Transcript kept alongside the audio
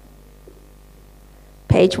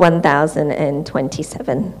page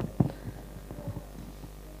 1027.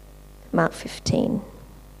 Mark 15.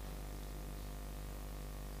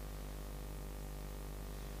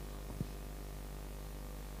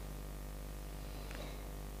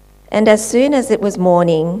 And as soon as it was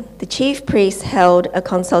morning, the chief priests held a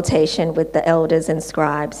consultation with the elders and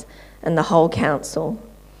scribes and the whole council.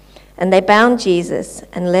 And they bound Jesus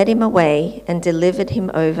and led him away and delivered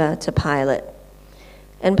him over to Pilate.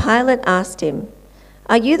 And Pilate asked him,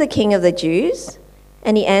 "Are you the king of the Jews?"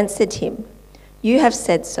 And he answered him, "You have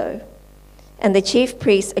said so." And the chief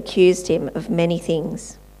priests accused him of many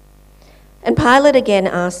things. And Pilate again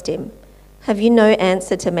asked him, "Have you no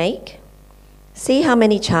answer to make? See how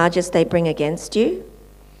many charges they bring against you."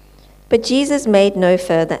 But Jesus made no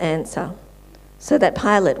further answer, so that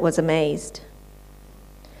Pilate was amazed.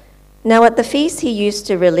 Now at the feast he used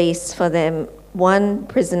to release for them one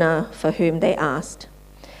prisoner for whom they asked.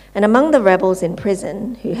 And among the rebels in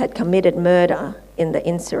prison who had committed murder in the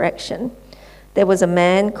insurrection, there was a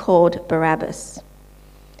man called Barabbas.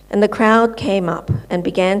 And the crowd came up and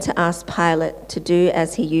began to ask Pilate to do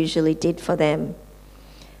as he usually did for them.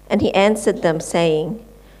 And he answered them, saying,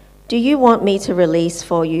 "Do you want me to release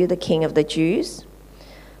for you the king of the Jews?"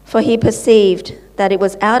 For he perceived that it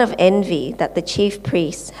was out of envy that the chief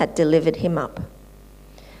priests had delivered him up.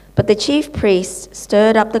 But the chief priests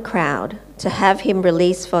stirred up the crowd to have him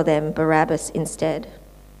release for them Barabbas instead.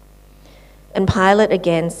 And Pilate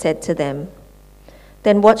again said to them,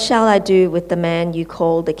 "Then what shall I do with the man you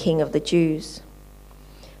call the king of the Jews?"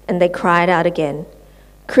 And they cried out again,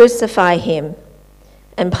 "Crucify him."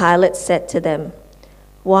 And Pilate said to them,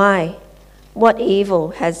 "Why? What evil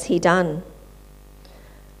has he done?"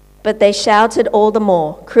 But they shouted all the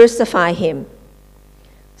more, "Crucify him."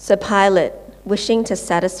 So Pilate, wishing to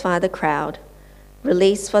satisfy the crowd,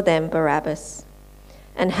 released for them Barabbas.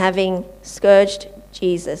 And having scourged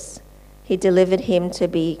Jesus, he delivered him to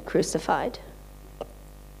be crucified.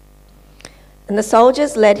 And the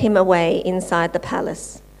soldiers led him away inside the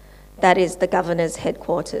palace, that is the governor's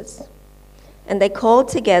headquarters. And they called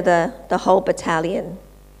together the whole battalion,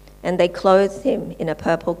 and they clothed him in a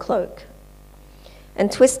purple cloak.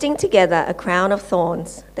 And twisting together a crown of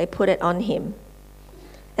thorns, they put it on him.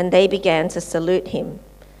 And they began to salute him,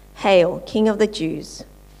 "Hail, King of the Jews!"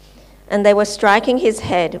 And they were striking his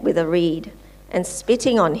head with a reed, and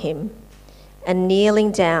spitting on him, and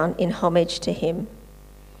kneeling down in homage to him.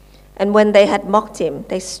 And when they had mocked him,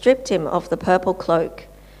 they stripped him of the purple cloak,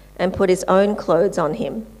 and put his own clothes on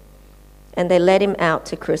him. And they led him out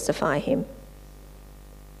to crucify him.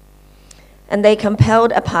 And they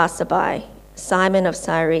compelled a passerby, Simon of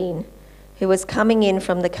Cyrene, who was coming in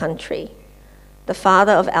from the country, the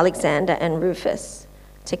father of Alexander and Rufus,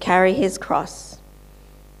 to carry his cross.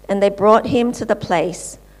 And they brought him to the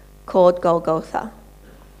place called Golgotha,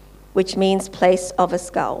 which means place of a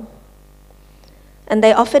skull. And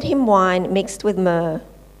they offered him wine mixed with myrrh,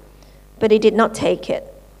 but he did not take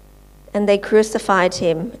it. And they crucified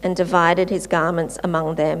him and divided his garments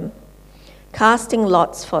among them, casting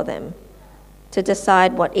lots for them to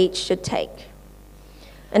decide what each should take.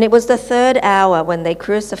 And it was the 3rd hour when they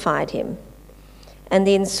crucified him. And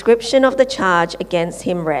the inscription of the charge against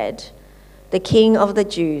him read, "The King of the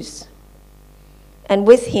Jews." And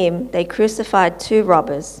with him they crucified 2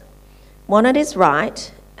 robbers, one on his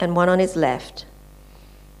right and one on his left.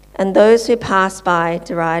 And those who passed by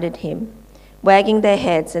derided him, wagging their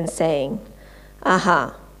heads and saying,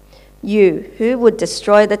 "Aha, you who would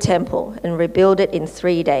destroy the temple and rebuild it in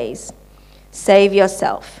 3 days, save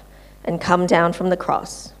yourself and come down from the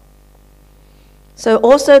cross." So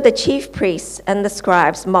also the chief priests and the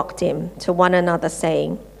scribes mocked him to one another,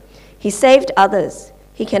 saying, "He saved others,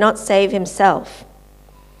 he cannot save himself.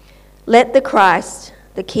 Let the Christ,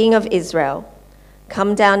 the King of Israel,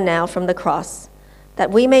 come down now from the cross,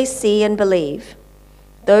 that we may see and believe."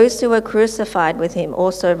 Those who were crucified with him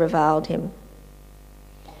also reviled him.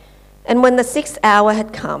 And when the 6th hour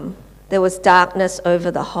had come, there was darkness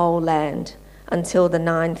over the whole land until the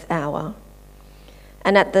 9th hour.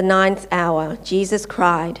 And at the 9th hour, Jesus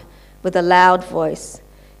cried with a loud voice,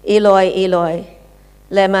 "Eloi, Eloi,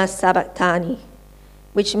 lema sabachthani,"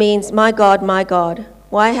 which means, my God,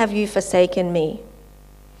 why have you forsaken me?"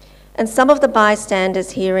 And some of the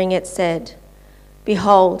bystanders hearing it said,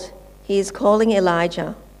 "Behold, he is calling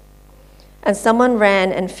Elijah." And someone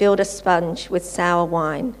ran and filled a sponge with sour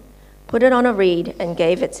wine, put it on a reed, and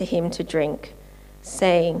gave it to him to drink,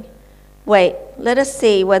 saying, "Wait, let us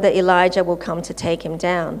see whether Elijah will come to take him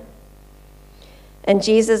down." And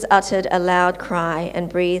Jesus uttered a loud cry and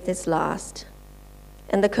breathed his last.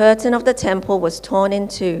 And the curtain of the temple was torn in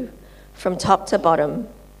two from top to bottom.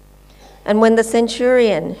 And when the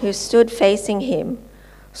centurion who stood facing him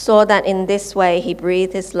saw that in this way he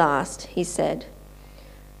breathed his last, he said,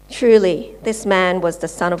 "Truly, this man was the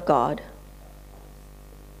Son of God."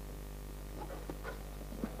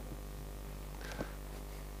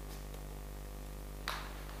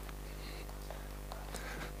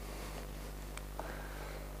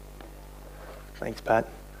 Thanks, Pat.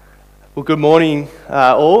 Well, good morning,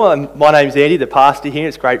 all. My name's Andy, the pastor here.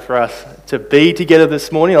 It's great for us to be together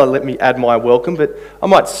this morning. Let me add my welcome, but I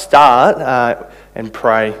might start and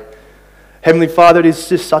pray. Heavenly Father, it is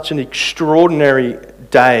just such an extraordinary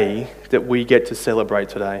day that we get to celebrate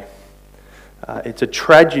today. It's a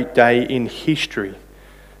tragic day in history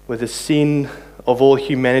where the sin of all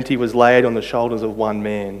humanity was laid on the shoulders of one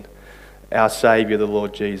man, our Saviour, the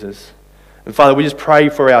Lord Jesus. And Father, we just pray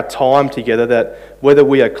for our time together that whether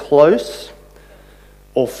we are close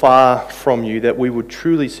or far from you, that we would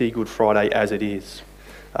truly see Good Friday as it is.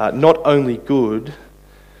 Not only good,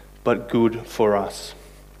 but good for us.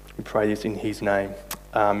 We pray this in His name.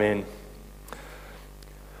 Amen.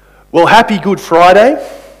 Well, happy Good Friday.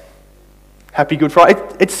 Happy Good Friday.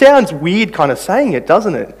 It sounds weird kind of saying it,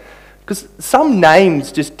 doesn't it? Because some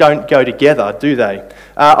names just don't go together, do they?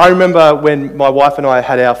 I remember when my wife and I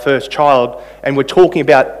had our first child and we're talking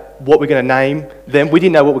about what we're going to name them. We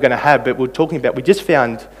didn't know what we're going to have, but we just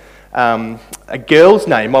found a girl's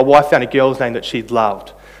name. My wife found a girl's name that she'd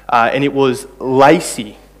loved, and it was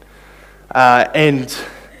Lacey. And,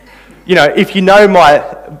 you know, if you know my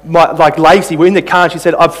like Lacey, we're in the car and she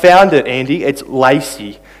said, "I've found it, Andy, it's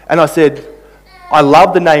Lacey." And I said, "I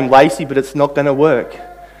love the name Lacey, but it's not going to work."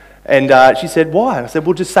 And she said, "Why?" I said,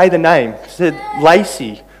 "Well, just say the name." She said,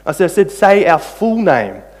 "Lacey." I said, "Say our full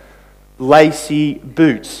name, Lacey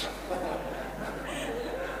Boots."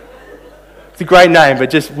 It's a great name,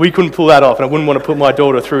 but just we couldn't pull that off, and I wouldn't want to put my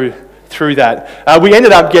daughter through that. We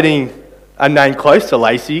ended up getting a name close to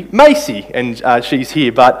Lacey, Macy, and she's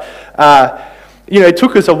here. But it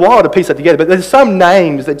took us a while to piece that together. But there's some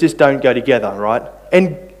names that just don't go together, right?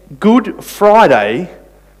 And Good Friday,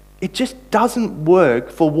 it just doesn't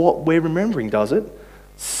work for what we're remembering, does it?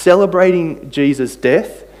 Celebrating Jesus'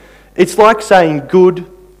 death. It's like saying good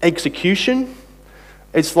execution.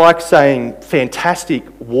 It's like saying fantastic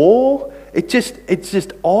war. It's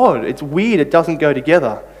just odd. It's weird. It doesn't go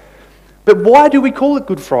together. But why do we call it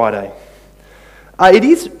Good Friday? It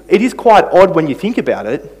is quite odd when you think about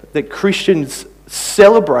it that Christians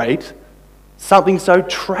celebrate something so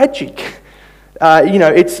tragic.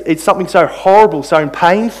 It's something so horrible, so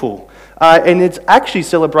painful. And it's actually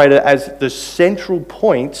celebrated as the central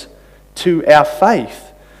point to our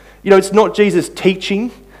faith. It's not Jesus'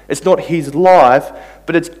 teaching, it's not His life,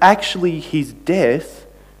 but it's actually His death,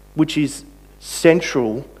 which is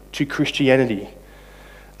central to Christianity.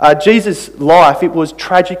 Jesus' life, it was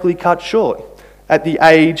tragically cut short at the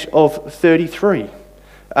age of 33.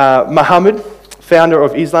 Muhammad, founder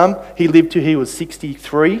of Islam, he lived till he was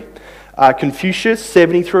 63. Confucius,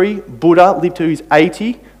 73. Buddha lived to his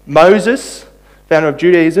 80. Moses, founder of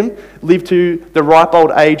Judaism, lived to the ripe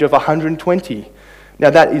old age of 120. Now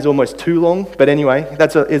that is almost too long, but anyway,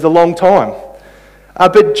 is a long time.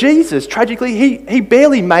 But Jesus, tragically, he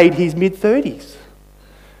barely made his mid-30s.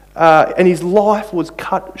 And his life was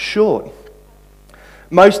cut short.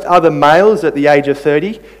 Most other males at the age of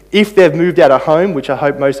 30, if they've moved out of home, which I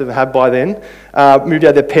hope most of them have by then, moved out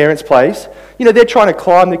of their parents' place, they're trying to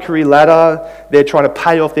climb the career ladder, they're trying to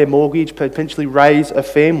pay off their mortgage, potentially raise a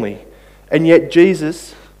family. And yet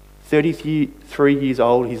Jesus, 33 years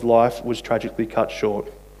old, his life was tragically cut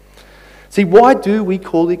short. See, why do we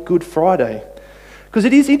call it Good Friday? Because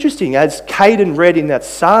it is interesting, as Caden read in that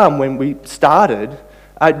psalm when we started,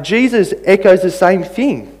 Jesus echoes the same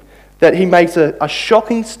thing, that he makes a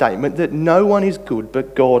shocking statement that no one is good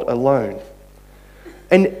but God alone.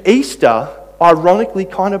 And Easter, ironically,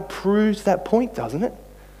 kind of proves that point, doesn't it?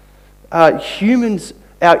 Humans,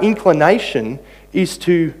 our inclination is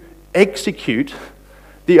to execute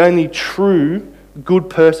the only true good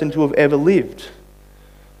person to have ever lived.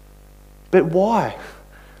 But why?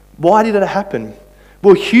 Why did it happen?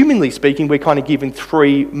 Well, humanly speaking, we're kind of given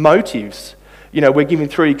three motives. We're given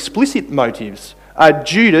three explicit motives.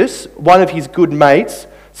 Judas, one of his good mates,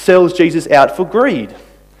 sells Jesus out for greed.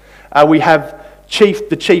 We have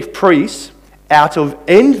the chief priests, out of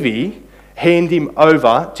envy, hand him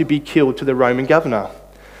over to be killed to the Roman governor.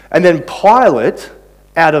 And then Pilate,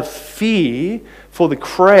 out of fear for the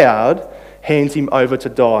crowd, hands him over to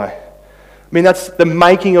die. I mean, that's the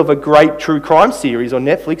making of a great true crime series on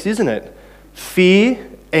Netflix, isn't it? Fear,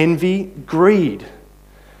 envy, greed.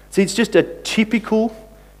 See, it's just a typical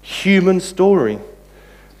human story.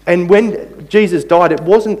 And when Jesus died, it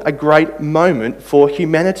wasn't a great moment for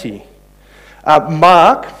humanity.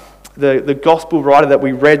 Mark, the gospel writer that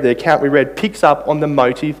we read, the account we read, picks up on the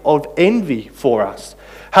motive of envy for us.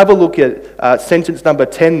 Have a look at sentence number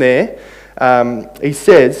 10 there. He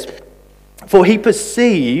says, "For he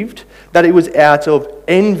perceived that it was out of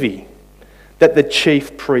envy that the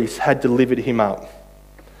chief priests had delivered him up."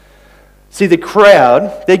 See, the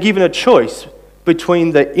crowd, they're given a choice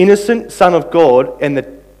between the innocent Son of God and the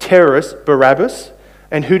terrorist Barabbas.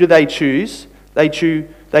 And who do they choose? They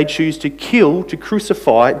choose to kill, to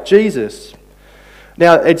crucify Jesus.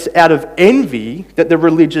 Now, it's out of envy that the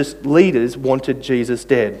religious leaders wanted Jesus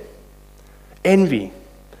dead. Envy.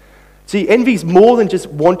 See, envy is more than just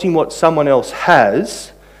wanting what someone else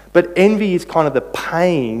has, but envy is kind of the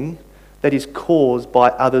pain that is caused by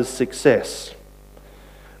others' success.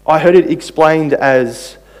 I heard it explained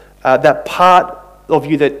as that part of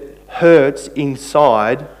you that hurts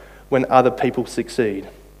inside when other people succeed.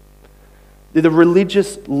 The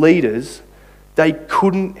religious leaders, they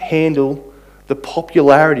couldn't handle the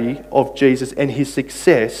popularity of Jesus and his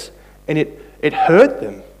success, and it hurt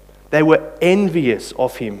them. They were envious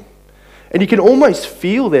of him. And you can almost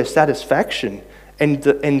feel their satisfaction and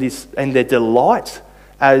their delight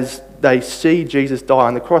as they see Jesus die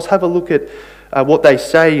on the cross. Have a look at what they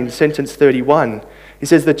say in sentence 31. He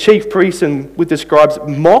says, "The chief priests and with the scribes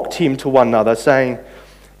mocked him to one another, saying,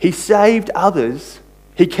 'He saved others,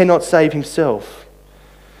 he cannot save himself.'"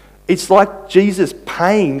 It's like Jesus'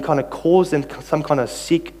 pain kind of caused them some kind of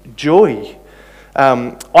sick joy.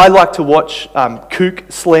 I like to watch kook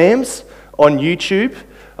slams on YouTube.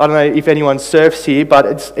 I don't know if anyone surfs here,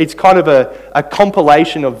 but it's kind of a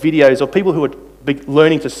compilation of videos of people who are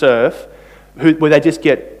learning to surf, where they just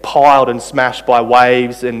get piled and smashed by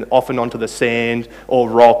waves and often onto the sand or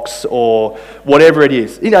rocks or whatever it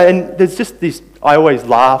is. You know, and there's just this, I always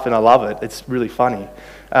laugh and I love it. It's really funny.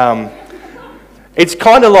 It's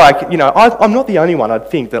kind of like, you know, I'm not the only one, I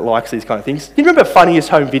think, that likes these kind of things. You remember Funniest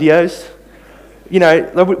Home Videos? You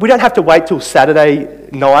know, we don't have to wait till Saturday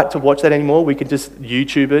night to watch that anymore. We can just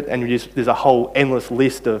YouTube it, and there's a whole endless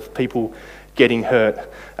list of people getting hurt.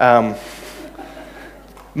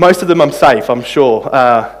 Most of them I'm safe, I'm sure.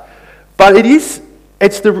 But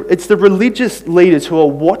it's the religious leaders who are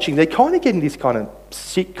watching. They're kind of getting this kind of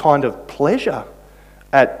sick kind of pleasure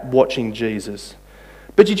at watching Jesus.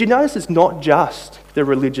 But did you notice it's not just the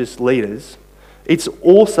religious leaders, it's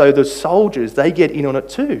also the soldiers. They get in on it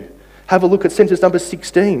too. Have a look at sentence number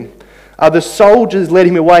 16. The soldiers led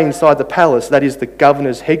him away inside the palace, that is the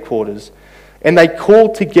governor's headquarters, and they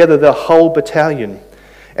called together the whole battalion,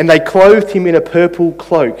 and they clothed him in a purple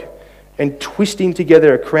cloak, and twisting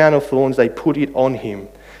together a crown of thorns, they put it on him,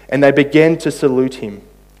 and they began to salute him.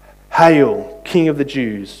 "Hail, King of the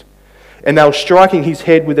Jews!" And they were striking his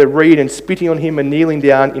head with a reed and spitting on him and kneeling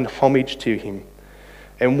down in homage to him.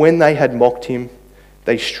 And when they had mocked him,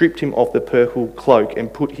 they stripped him of the purple cloak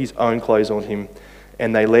and put his own clothes on him,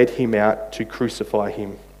 and they led him out to crucify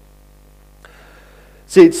him.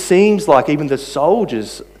 See, it seems like even the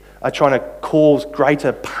soldiers are trying to cause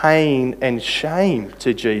greater pain and shame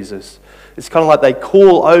to Jesus. It's kind of like they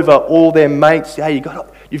call over all their mates, "Hey,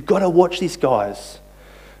 you've got to watch this, guys."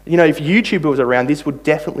 You know, if YouTube was around, this would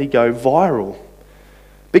definitely go viral.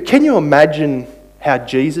 But can you imagine how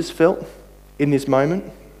Jesus felt in this moment?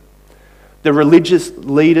 The religious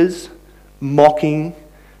leaders mocking,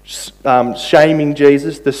 shaming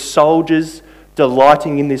Jesus, the soldiers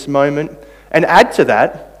delighting in this moment. And add to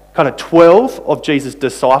that, kind of 12 of Jesus'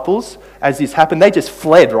 disciples, as this happened, they just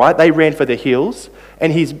fled, right? They ran for the hills.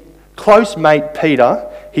 And his close mate Peter,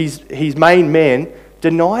 his main man,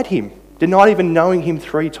 denied him. Denied even knowing him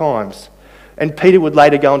 3 times. And Peter would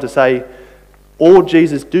later go on to say, all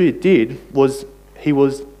Jesus did was he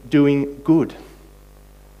was doing good.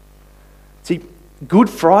 See, Good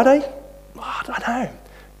Friday? I don't know.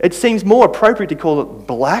 It seems more appropriate to call it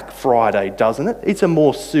Black Friday, doesn't it? It's a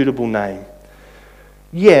more suitable name.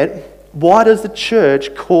 Yet, why does the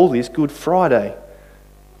church call this Good Friday?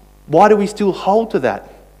 Why do we still hold to that?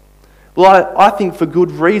 Well, I think for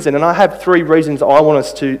good reason, and I have 3 reasons I want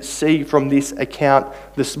us to see from this account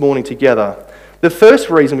this morning together. The first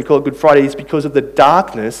reason we call it Good Friday is because of the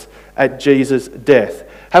darkness at Jesus' death.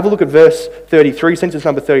 Have a look at verse 33, sentence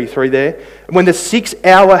number 33 there. When the 6th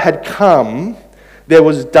hour had come, there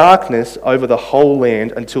was darkness over the whole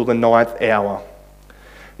land until the 9th hour.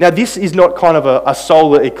 Now, this is not kind of a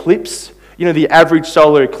solar eclipse. You know, the average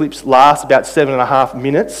solar eclipse lasts about 7.5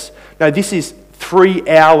 minutes. No, this is 3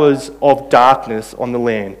 hours of darkness on the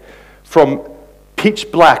land, from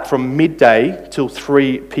pitch black from midday till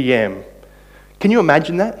 3 p.m. Can you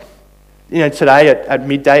imagine that? Today at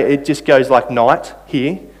midday, it just goes like night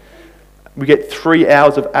here. We get 3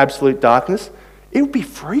 hours of absolute darkness. It would be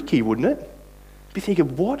freaky, wouldn't it? You'd be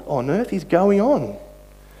thinking, what on earth is going on?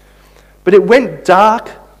 But it went dark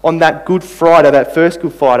on that Good Friday, that first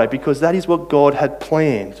Good Friday, because that is what God had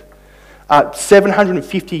planned.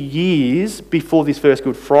 750 years before this first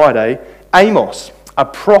Good Friday, Amos, a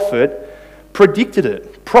prophet, predicted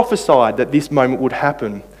it, prophesied that this moment would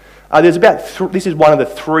happen. This is one of the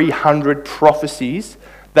 300 prophecies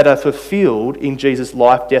that are fulfilled in Jesus'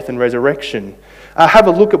 life, death, and resurrection. Have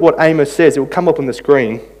a look at what Amos says. It will come up on the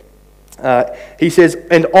screen. He says,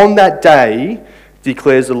 "And on that day,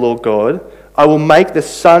 declares the Lord God, I will make the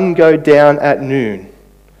sun go down at noon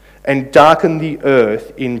and darken the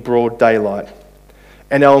earth in broad daylight.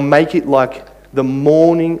 And I will make it like the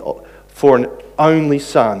morning for an only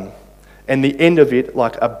sun, and the end of it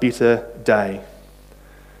like a bitter day."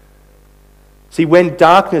 See, when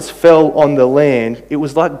darkness fell on the land, it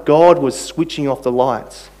was like God was switching off the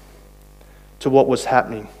lights to what was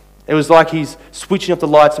happening. It was like he's switching off the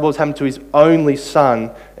lights to what was happening to his only son,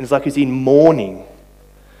 and it's like he's in mourning.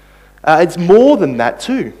 It's more than that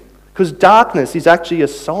too, because darkness is actually a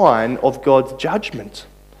sign of God's judgment.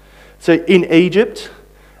 So in Egypt,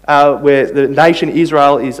 where the nation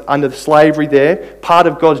Israel is under slavery there, part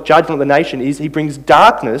of God's judgment on the nation is he brings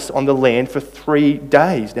darkness on the land for 3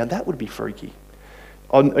 days. Now that would be freaky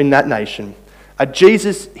in that nation.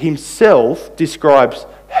 Jesus himself describes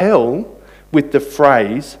hell with the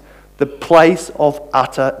phrase, the place of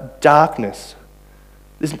utter darkness.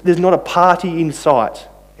 There's not a party in sight.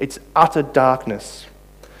 It's utter darkness.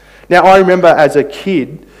 Now I remember as a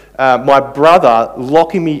kid, my brother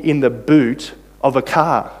locking me in the boot of a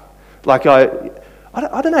car. Like I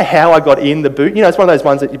don't know how I got in the boot. It's one of those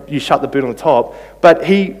ones that you shut the boot on the top. But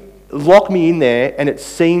he locked me in there, and it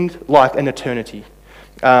seemed like an eternity.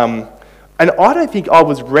 And I don't think I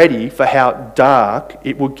was ready for how dark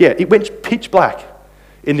it would get. It went pitch black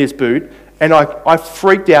in this boot, and I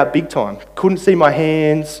freaked out big time. Couldn't see my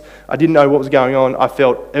hands. I didn't know what was going on. I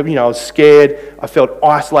felt, I was scared. I felt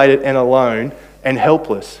isolated and alone and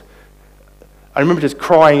helpless. I remember just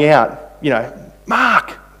crying out,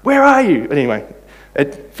 "Mark, where are you?" Anyway,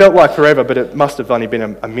 it felt like forever, but it must have only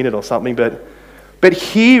been a minute or something. But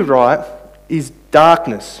here, right, is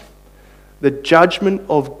darkness. The judgment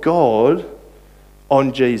of God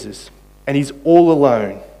on Jesus. And he's all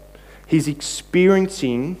alone. He's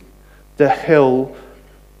experiencing the hell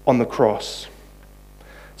on the cross.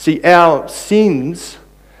 See, our sins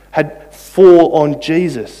had fallen on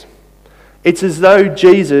Jesus. It's as though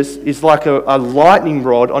Jesus is like a lightning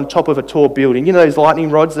rod on top of a tall building. You know those lightning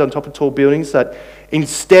rods on top of tall buildings that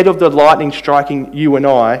instead of the lightning striking you and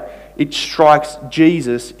I, it strikes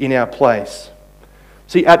Jesus in our place.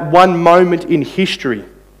 See, at one moment in history,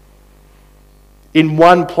 in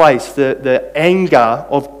one place, the anger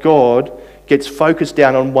of God gets focused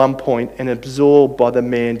down on one point and absorbed by the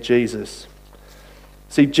man Jesus.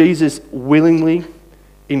 See, Jesus willingly,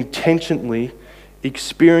 intentionally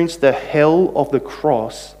experienced the hell of the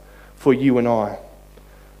cross for you and I,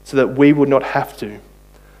 so that we would not have to.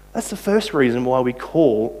 That's the first reason why we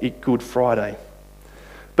call it Good Friday.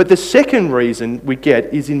 But the second reason we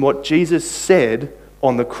get is in what Jesus said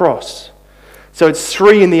on the cross. So it's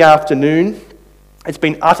 3 p.m. It's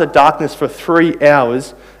been utter darkness for 3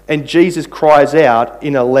 hours, and Jesus cries out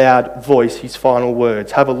in a loud voice his final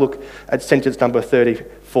words. Have a look at sentence number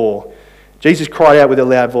 34. Jesus cried out with a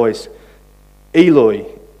loud voice, "Eloi,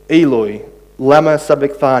 Eloi, lama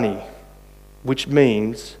sabachthani," which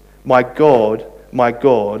means, my God,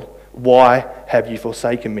 why have you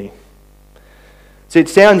forsaken me?" So it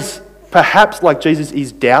sounds perhaps like Jesus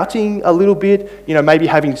is doubting a little bit, maybe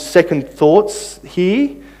having second thoughts here.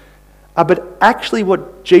 But actually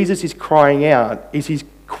what Jesus is crying out is he's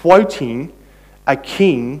quoting a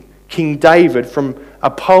king, King David, from a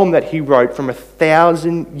poem that he wrote from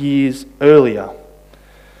 1,000 years earlier.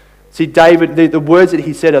 See, David, the words that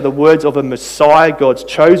he said are the words of a Messiah, God's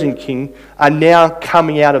chosen king, are now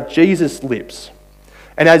coming out of Jesus' lips.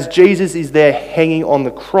 And as Jesus is there hanging on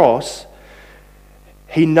the cross,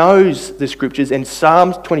 he knows the scriptures, and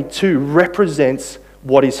Psalm 22 represents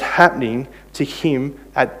what is happening to him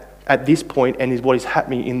at this point and is what is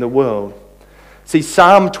happening in the world. See,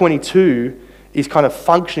 Psalm 22 is kind of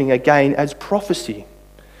functioning again as prophecy.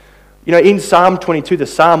 In Psalm 22, the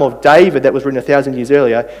Psalm of David that was written 1,000 years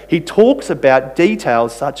earlier, he talks about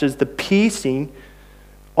details such as the piercing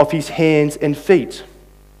of his hands and feet.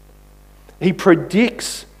 He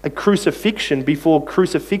predicts a crucifixion before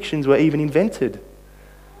crucifixions were even invented.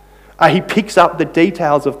 He picks up the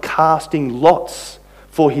details of casting lots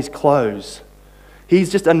for his clothes. He's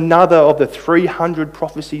just another of the 300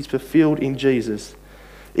 prophecies fulfilled in Jesus.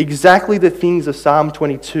 Exactly the things of Psalm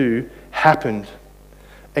 22 happened.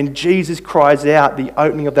 And Jesus cries out the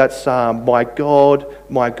opening of that psalm, my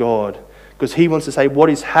God, because he wants to say what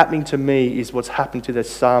is happening to me is what's happened to the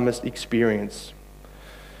psalmist experience.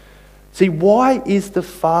 See, why is the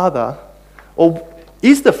Father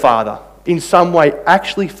in some way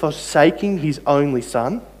actually forsaking his only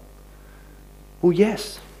Son? Well,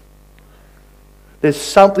 yes. There's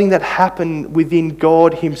something that happened within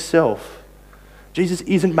God himself. Jesus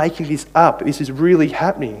isn't making this up. This is really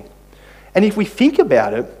happening. And if we think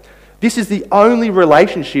about it, this is the only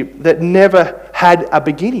relationship that never had a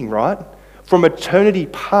beginning, right? From eternity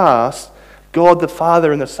past, God the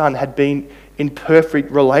Father and the Son had been in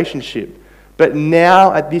perfect relationship. But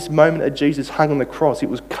now, at this moment that Jesus hung on the cross, it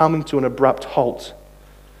was coming to an abrupt halt.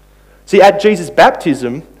 See, at Jesus'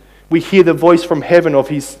 baptism, we hear the voice from heaven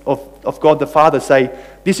of God the Father say,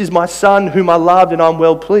 "This is my Son whom I loved and I'm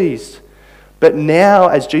well pleased." But now,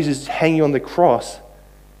 as Jesus is hanging on the cross,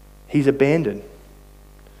 he's abandoned.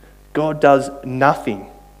 God does nothing.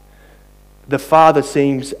 The Father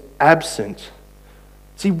seems absent.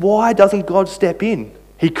 See, why doesn't God step in?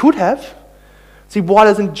 He could have. See, why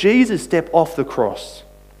doesn't Jesus step off the cross?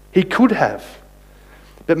 He could have.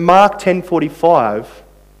 But Mark 10:45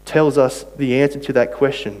 tells us the answer to that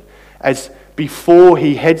question. As before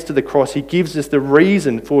he heads to the cross, he gives us the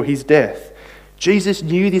reason for his death. Jesus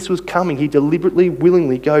knew this was coming. He deliberately,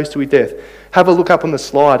 willingly goes to his death. Have a look up on the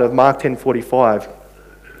slide of Mark 10:45.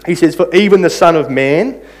 He says, "For even the Son of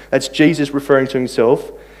Man," that's Jesus referring to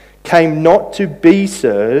himself, "came not to be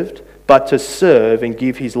served, but to serve and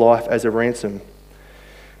give his life as a ransom."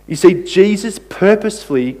 You see, Jesus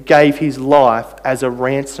purposefully gave his life as a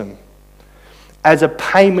ransom, as a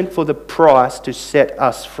payment for the price to set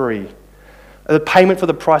us free, the payment for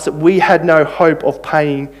the price that we had no hope of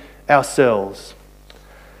paying ourselves.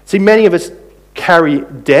 See, many of us carry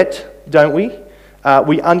debt, don't we?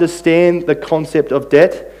 We understand the concept of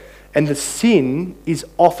debt, and the sin is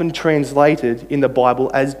often translated in the Bible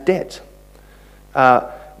as debt.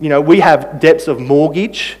 We have debts of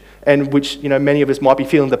mortgage, and which many of us might be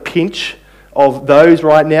feeling the pinch of those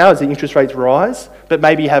right now as the interest rates rise. But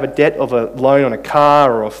maybe you have a debt of a loan on a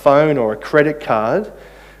car or a phone or a credit card.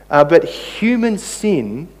 But human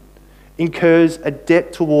sin incurs a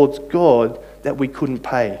debt towards God that we couldn't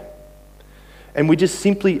pay. And we just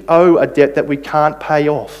simply owe a debt that we can't pay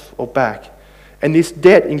off or back. And this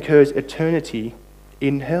debt incurs eternity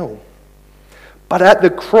in hell. But at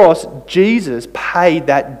the cross, Jesus paid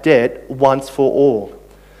that debt once for all.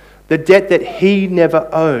 The debt that he never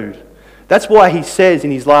owed. That's why he says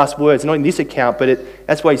in his last words, not in this account, but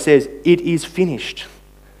that's why he says, "It is finished."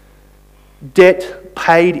 Debt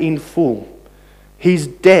paid in full. His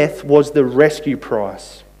death was the rescue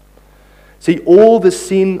price. See, all the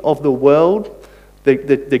sin of the world, the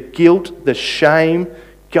guilt, the shame,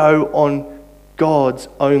 go on God's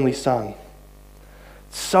only Son.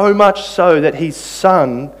 So much so that his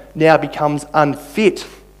Son now becomes unfit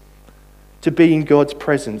to be in God's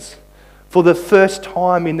presence for the first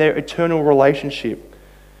time in their eternal relationship.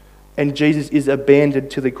 And Jesus is abandoned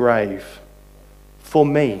to the grave for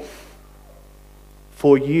me,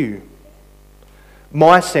 for you.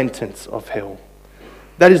 My sentence of hell.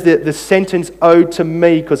 That is the sentence owed to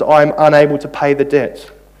me because I am unable to pay the debt.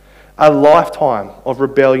 A lifetime of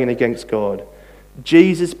rebellion against God.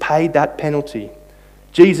 Jesus paid that penalty.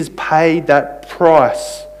 Jesus paid that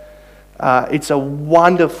price. It's a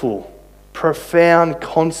wonderful, profound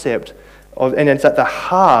concept, and it's at the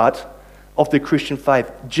heart of the Christian faith.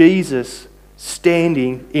 Jesus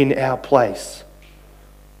standing in our place.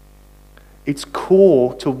 It's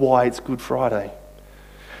core to why it's Good Friday.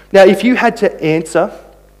 Now, if you had to answer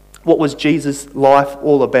what was Jesus' life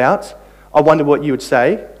all about, I wonder what you would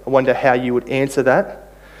say. I wonder how you would answer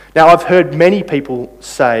that. Now, I've heard many people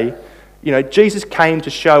say, Jesus came to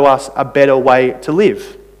show us a better way to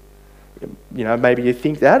live. Maybe you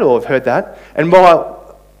think that, or have heard that. And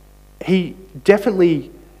while he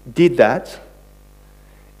definitely did that,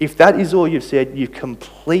 if that is all you've said, you've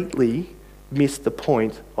completely missed the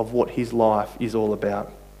point of what his life is all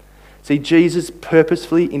about. See, Jesus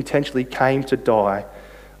purposefully, intentionally came to die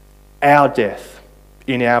our death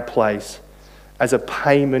in our place as a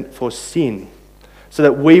payment for sin, so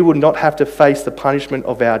that we would not have to face the punishment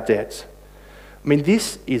of our debt. I mean,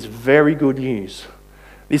 this is very good news.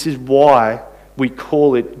 This is why we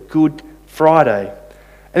call it Good Friday.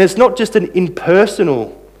 And it's not just an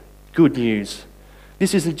impersonal good news.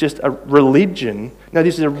 This isn't just a religion. No,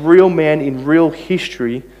 this is a real man in real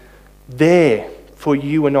history there for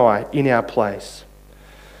you and I in our place.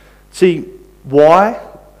 See, Why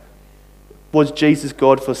was Jesus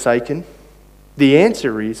God forsaken? The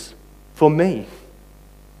answer is for me.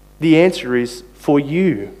 The answer is for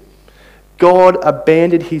you. God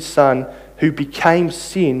abandoned his Son who became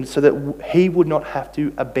sin so that he would not have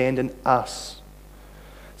to abandon us.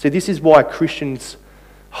 So this is why Christians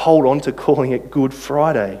hold on to calling it Good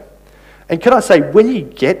Friday. And can I say, when you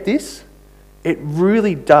get this, it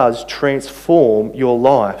really does transform your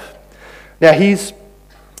life. Now here's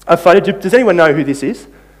a photo. Does anyone know who this is?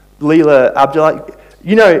 Leila Abdullah.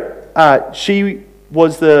 You know, she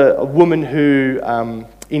was the woman who,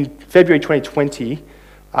 in February 2020,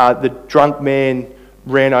 the drunk man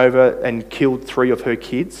ran over and killed 3 of her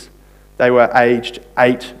kids. They were aged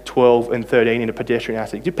 8, 12 and 13 in a pedestrian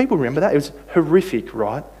accident. Do people remember that? It was horrific,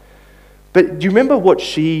 right? But do you remember what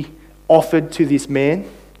she offered to this man?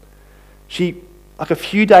 She, like a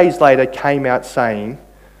few days later, came out saying,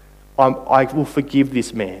 I will forgive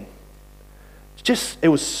this man. It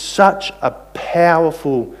was such a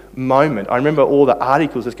powerful moment. I remember all the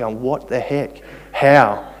articles just going, what the heck?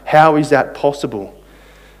 How is that possible?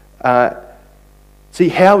 See,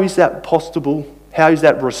 how is that possible? How is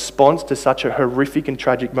that response to such a horrific and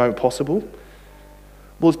tragic moment possible?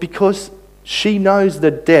 Well, it's because she knows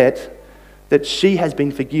the debt that she has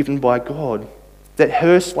been forgiven by God, that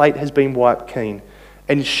her slate has been wiped clean,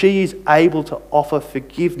 and she is able to offer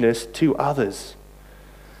forgiveness to others.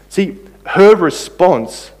 See, her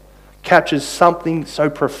response captures something so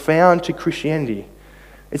profound to Christianity.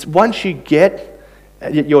 It's once you get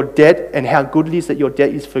your debt and how good it is that your debt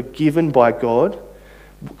is forgiven by God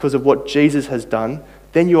because of what Jesus has done,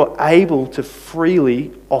 then you're able to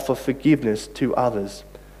freely offer forgiveness to others.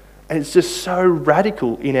 And it's just so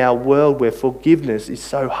radical in our world where forgiveness is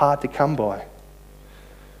so hard to come by.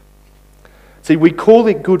 See, we call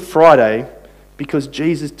it Good Friday because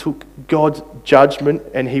Jesus took God's judgment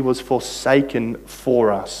and he was forsaken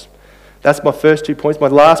for us. That's my first 2 points. My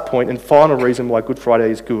last point and final reason why Good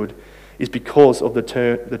Friday is good is because of the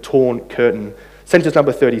torn curtain. Sentence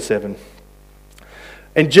number 37.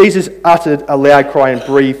 And Jesus uttered a loud cry and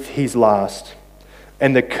breathed his last.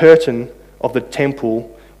 And the curtain of the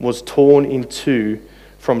temple was torn in two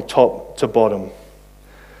from top to bottom.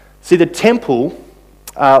 See, the temple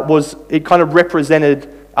it kind of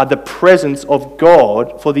represented the presence of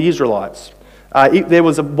God for the Israelites. There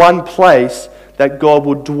was one place that God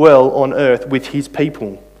would dwell on earth with his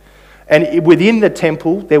people. And within the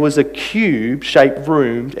temple, there was a cube-shaped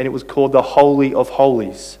room, and it was called the Holy of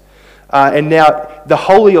Holies. And now, the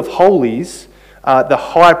Holy of Holies, the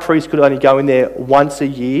high priest could only go in there once a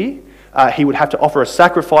year. He would have to offer a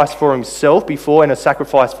sacrifice for himself before and a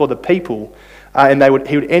sacrifice for the people. And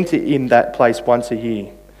he would enter in that place once a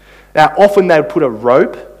year. Now, often they would put a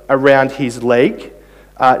rope around his leg,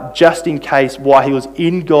 just in case while he was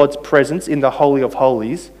in God's presence in the Holy of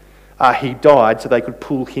Holies, he died so they could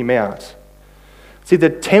pull him out. See, the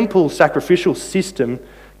temple sacrificial system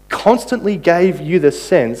constantly gave you the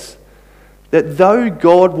sense that though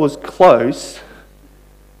God was close,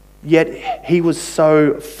 yet he was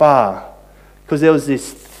so far, because there was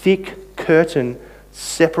this thick curtain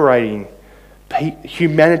separating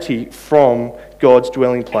humanity from God's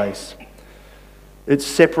dwelling place. It's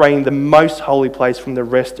separating the most holy place from the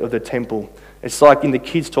rest of the temple. It's like in the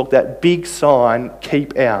kids' talk, that big sign,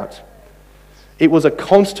 keep out. It was a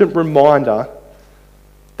constant reminder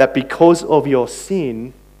that because of your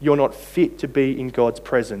sin, you're not fit to be in God's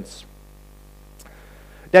presence.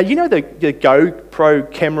 Now, you know the GoPro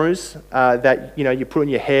cameras that you put on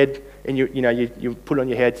your head, and you put it on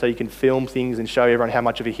your head so you can film things and show everyone how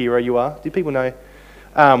much of a hero you are? Do people know?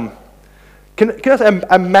 Can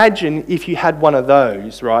I imagine if you had one of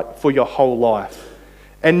those, right, for your whole life?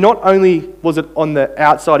 And not only was it on the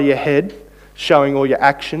outside of your head, showing all your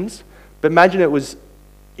actions, but imagine it was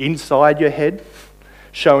inside your head,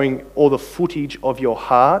 showing all the footage of your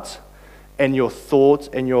heart and your thoughts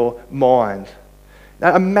and your mind.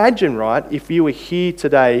 Now imagine, right, if you were here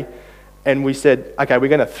today and we said, okay, we're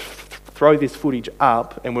going to throw this footage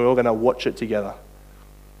up and we're all going to watch it together.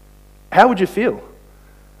 How would you feel?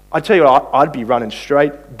 I tell you what, I'd be running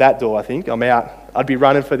straight that door, I think. I'm out. I'd be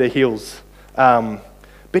running for the hills.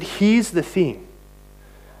 But here's the thing.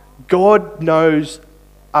 God knows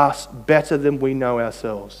us better than we know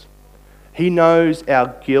ourselves. He knows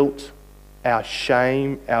our guilt, our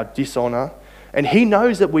shame, our dishonor, and he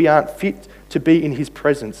knows that we aren't fit to be in his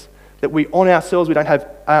presence, that we on ourselves, we don't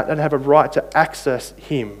have a right to access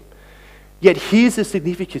him. Yet here's the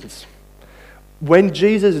significance. When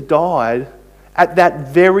Jesus died, at that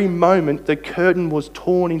very moment, the curtain was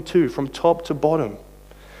torn in two from top to bottom.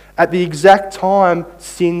 At the exact time,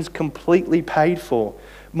 sin's completely paid for.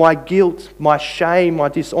 my guilt, my shame, my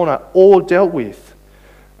dishonor, all dealt with.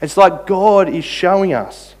 It's like God is showing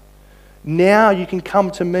us, now you can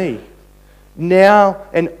come to me. Now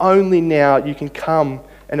and only now you can come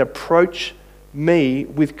and approach me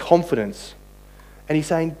with confidence. And he's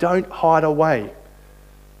saying, don't hide away.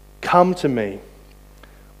 Come to me.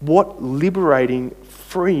 What liberating,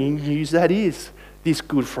 freeing news that is, this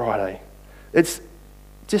Good Friday. It's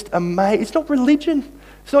just amazing. It's not religion.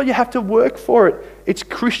 It's not you have to work for it. It's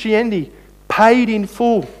Christianity, paid in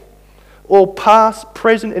full. All past,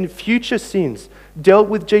 present and future sins dealt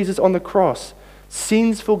with Jesus on the cross.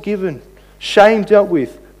 Sins forgiven. Shame dealt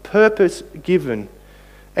with. Purpose given.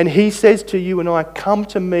 And he says to you and I, come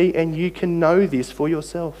to me and you can know this for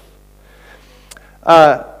yourself.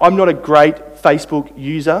 I'm not a great Facebook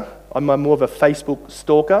user. I'm more of a Facebook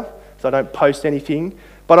stalker, so I don't post anything.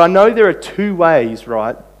 But I know there are two ways,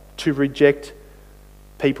 right, to reject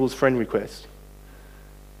people's friend requests.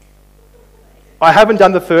 I haven't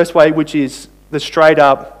done the first way, which is the straight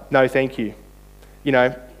up, no thank you. You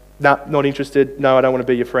know, no, not interested, no, I don't want to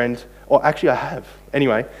be your friend. Or actually I have.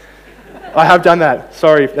 Anyway, I have done that,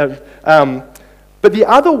 sorry. But the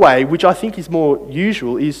other way, which I think is more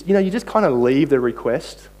usual, is, you know, you just kind of leave the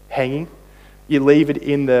request hanging. You leave it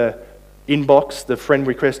in the inbox, the friend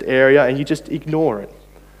request area, and you just ignore it.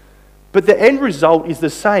 But the end result is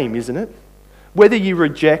the same, isn't it? Whether you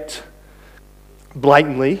reject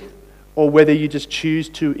blatantly or whether you just choose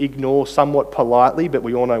to ignore somewhat politely, but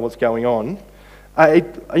we all know what's going on,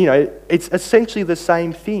 it's essentially the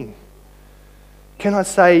same thing. Can I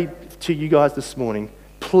say to you guys this morning,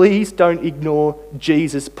 please don't ignore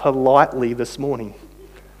Jesus politely this morning.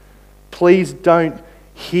 Please don't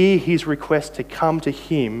hear his request to come to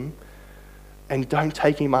him and don't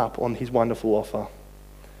take him up on his wonderful offer.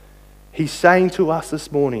 He's saying to us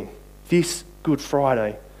this morning, this Good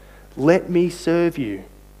Friday, let me serve you.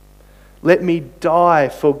 Let me die,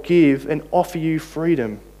 forgive, and offer you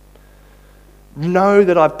freedom. Know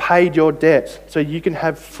that I've paid your debt so you can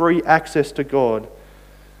have free access to God.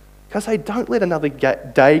 Can I say, don't let another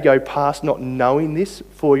day go past not knowing this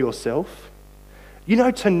for yourself. You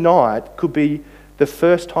know, tonight could be the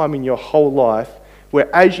first time in your whole life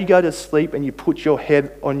where as you go to sleep and you put your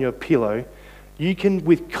head on your pillow, you can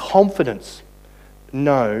with confidence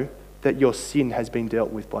know that your sin has been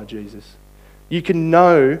dealt with by Jesus. You can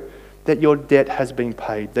know that your debt has been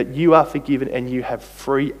paid, that you are forgiven and you have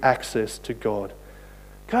free access to God.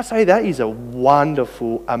 Can I say that is a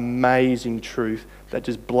wonderful, amazing truth that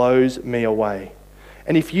just blows me away.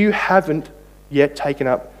 And if you haven't yet taken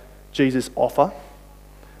up Jesus' offer,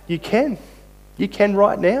 you can. You can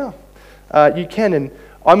right now. You can, and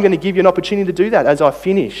I'm going to give you an opportunity to do that as I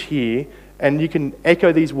finish here, and you can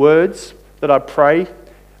echo these words that I pray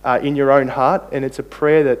in your own heart, and it's a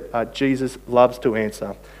prayer that Jesus loves to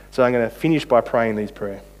answer. So I'm going to finish by praying these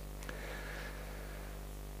prayers.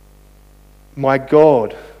 My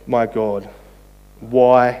God,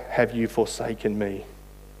 why have you forsaken me?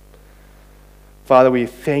 Father, we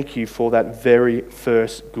thank you for that very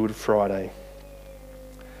first Good Friday.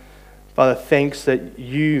 Father, thanks that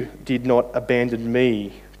you did not abandon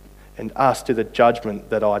me and us to the judgment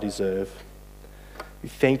that I deserve. We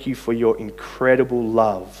thank you for your incredible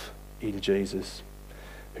love in Jesus,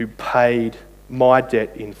 who paid my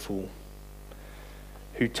debt in full,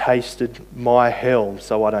 who tasted my hell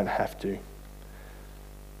so I don't have to.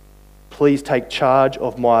 Please take charge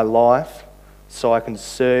of my life so I can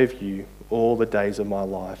serve you all the days of my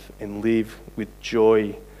life and live with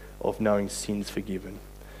joy of knowing sins forgiven.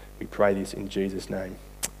 We pray this in Jesus' name.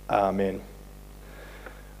 Amen.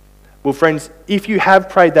 Well, friends, if you have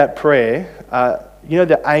prayed that prayer, you know the aim